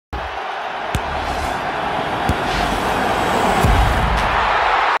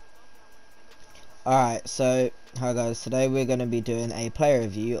Alright, so hi guys, today we're going to be doing a player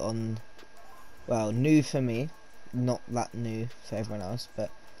review on, well, new for me, not that new for everyone else, but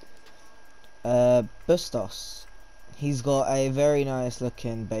Bustos. He's got a very nice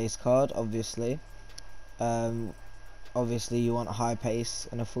looking base card, obviously. Obviously you want a high pace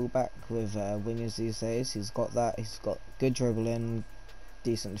and a fullback with wingers these days. He's got that. He's got good dribbling,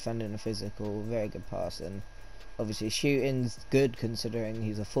 decent defending and physical, very good passing. Obviously shooting's good considering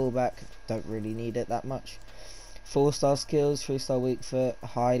he's a fullback, don't really need it that much. 4-star skills, 3-star weak foot,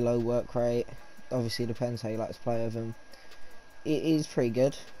 high low work rate. Obviously depends how you like to play with him. It is pretty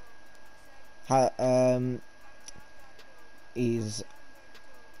good. I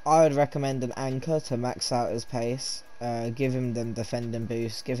would recommend an anchor to max out his pace. Give him the defending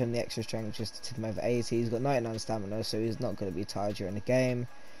boost, give him the extra strength just to tip him over 80. He's got 99 stamina, so he's not going to be tired during the game.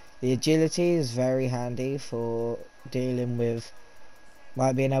 The agility is very handy for dealing with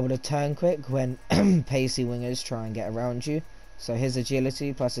like being able to turn quick when pacey wingers try and get around you. So his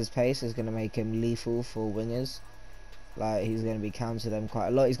agility plus his pace is going to make him lethal for wingers. Like he's going to be counting them quite a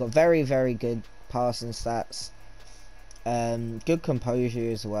lot. He's got very good passing stats. Good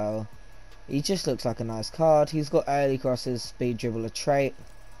composure as well. He just looks like a nice card. He's got early crosses, speed, dribble, a trait.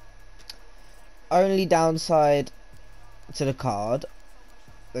 Only downside to the card,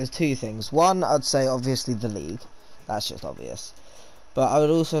 there's two things. One, I'd say obviously the league. That's just obvious. But I would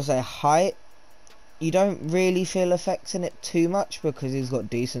also say height. You don't really feel affecting it too much because he's got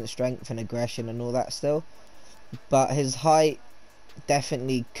decent strength and aggression and all that still. But his height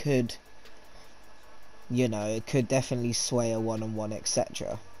definitely could, you know, it could definitely sway a one-on-one,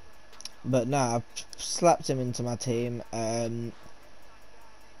 etc. But no, I've slapped him into my team.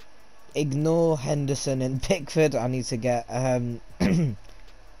 Ignore Henderson and Pickford. I need to get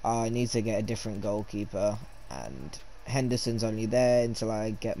I need to get a different goalkeeper, and Henderson's only there until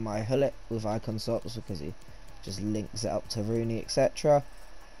I get my Hullet with icon stops because he just links it up to Rooney, etc.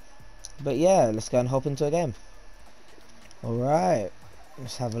 But yeah, let's go and hop into a game. Alright,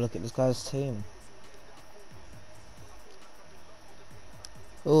 let's have a look at this guy's team.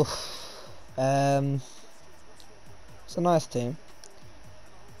 Oof. It's a nice team,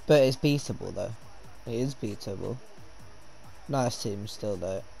 but it's beatable though. It is beatable. Nice team still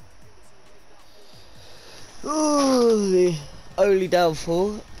though. Ooh, the only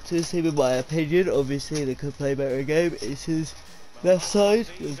downfall to this team in my opinion, obviously they could play better game, is his left side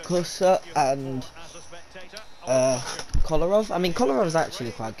with Costa and Kolarov. I mean Kolarov's actually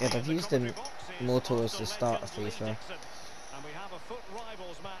quite good. I've used him more towards the start of FIFA. And we have a foot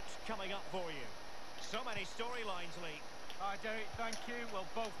rivals match coming up for you. So many storylines, Lee. Hi Derek, thank you. Well,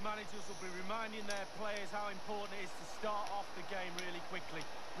 both managers will be reminding their players how important it is to start off the game really quickly.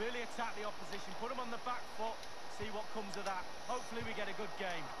 Really attack the opposition, put them on the back foot, see what comes of that. Hopefully we get a good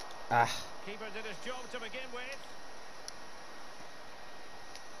game. Keeper did his job to begin with.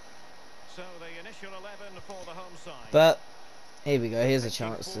 So the initial 11 for the home side. But here we go, here's a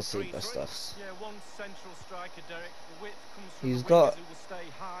chance to see Bustos. Yeah, one central striker, Derek. The width comes from He's the got who will stay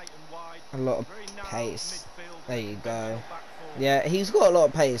high and wide. a lot of Very narrow pace. midfield, There you go. back four. Yeah, he's got a lot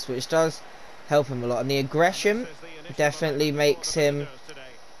of pace, which does help him a lot. And the aggression definitely makes him,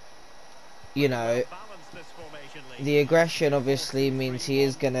 you know, the aggression obviously means he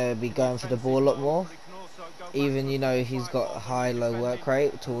is going to be going for the ball a lot more. Even, you know, he's got a high low work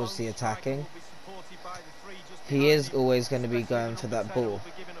rate towards the attacking. He is always going to be going for that ball.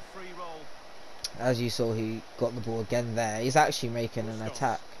 As you saw, he got the ball again there. He's actually making an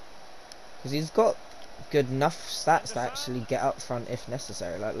attack. Because he's got good enough stats to actually get up front if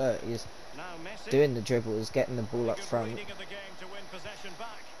necessary. Like, look, he's doing the dribbles, getting the ball up front.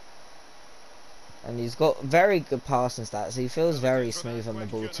 And he's got very good passing stats. He feels very smooth on the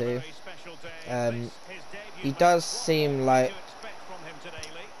ball too. He does seem like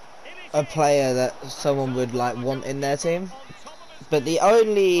a player that someone would like want in their team. But the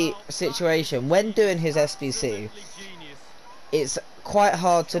only situation when doing his SBC, it's quite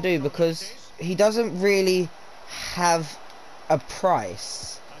hard to do because he doesn't really have a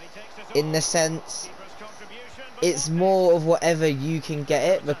price, in the sense it's more of whatever you can get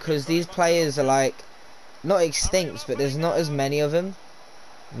it, because these players are like not extinct, but there's not as many of them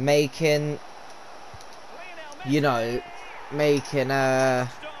making, you know, making how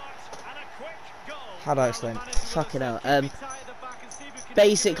do I explain? Fucking hell.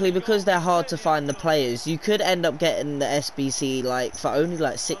 Basically, because they're hard to find the players, you could end up getting the SBC like for only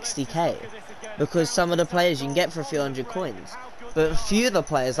like 60k, because some of the players you can get for a few hundred coins. But a few of the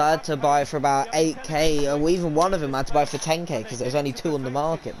players I had to buy for about 8k, or even one of them I had to buy for 10k because there's only two on the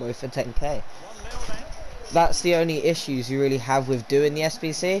market, both for 10k. That's the only issues you really have with doing the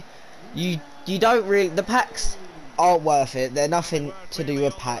SBC. You don't really, the packs aren't worth it. They're nothing to do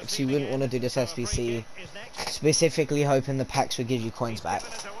with packs. You wouldn't want to do this SBC specifically hoping the packs would give you coins back.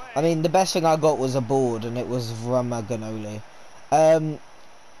 I mean, the best thing I got was a board, and it was Ramaganoli.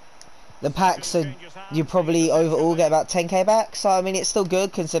 The packs are, you probably overall get about 10k back, so I mean it's still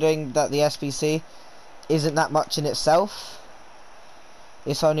good considering that the SBC isn't that much in itself.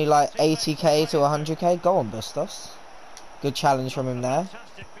 It's only like 80k to 100k. Go on, Bustos. Good challenge from him there.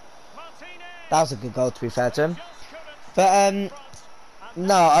 That was a good goal, to be fair to him. But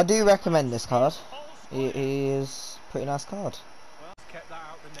no, I do recommend this card. It is a pretty nice card.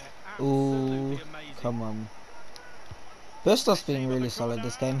 Ooh, come on. Bustos being really solid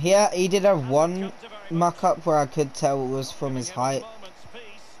this game. He did have one muck up where I could tell it was from his height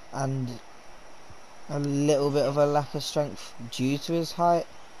and a little bit of a lack of strength due to his height,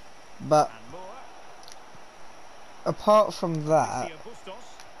 but apart from that,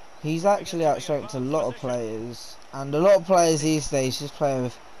 he's actually outstrengthened a lot of players, and a lot of players these days just play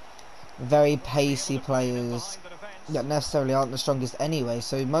with very pacey players that necessarily aren't the strongest anyway,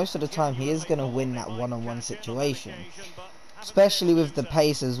 so most of the time he is going to win that one-on-one situation, especially with the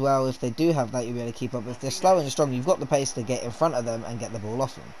pace as well. If they do have that, you'll be able to keep up. If they're slow and strong, you've got the pace to get in front of them and get the ball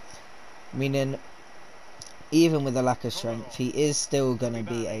off them, meaning even with a lack of strength, he is still going to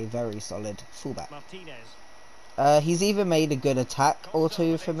be a very solid fullback. He's even made a good attack or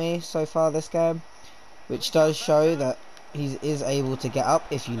two for me so far this game, which does show that he is able to get up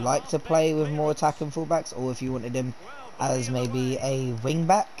if you like to play with more attacking fullbacks, or if you wanted him as maybe a wing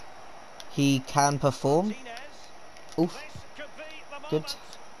back, he can perform. Oof. Good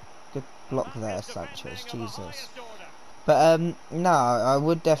block there, Sanchez. Jesus. But no, I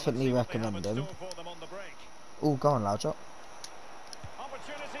would definitely recommend him. Oh, go on, lad. Drop.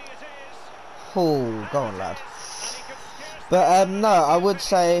 Oh, go on, lad. But no, I would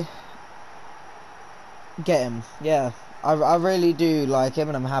say get him. Yeah, I really do like him,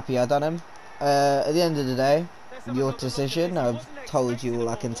 and I'm happy I done him. At the end of the day, your decision. I've told you all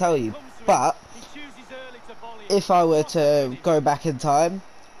I can tell you. But if I were to go back in time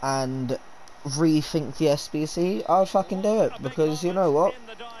and rethink the SBC, I'd fucking do it, because you know what?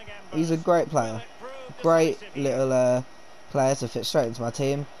 He's a great player. Great little player to fit straight into my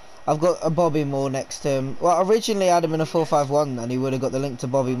team. I've got a Bobby Moore next to him. Well, originally I had him in a 4-5-1 and he would have got the link to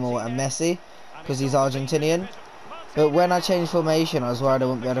Bobby Moore and Messi because he's Argentinian. But when I changed formation, I was worried I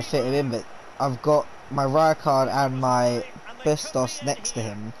wouldn't be able to fit him in. But I've got my Rijkaard and my Bustos next to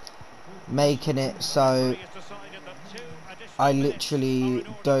him, making it so I literally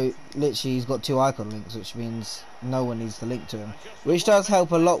don't. Literally, he's got two icon links, which means no one needs to link to him, which does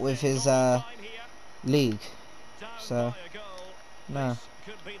help a lot with his league. So no.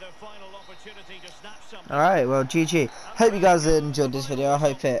 Alright, well, GG. Hope you guys enjoyed this video. I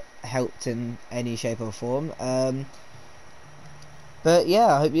hope it helped in any shape or form. But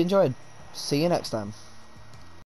yeah, I hope you enjoyed. See you next time.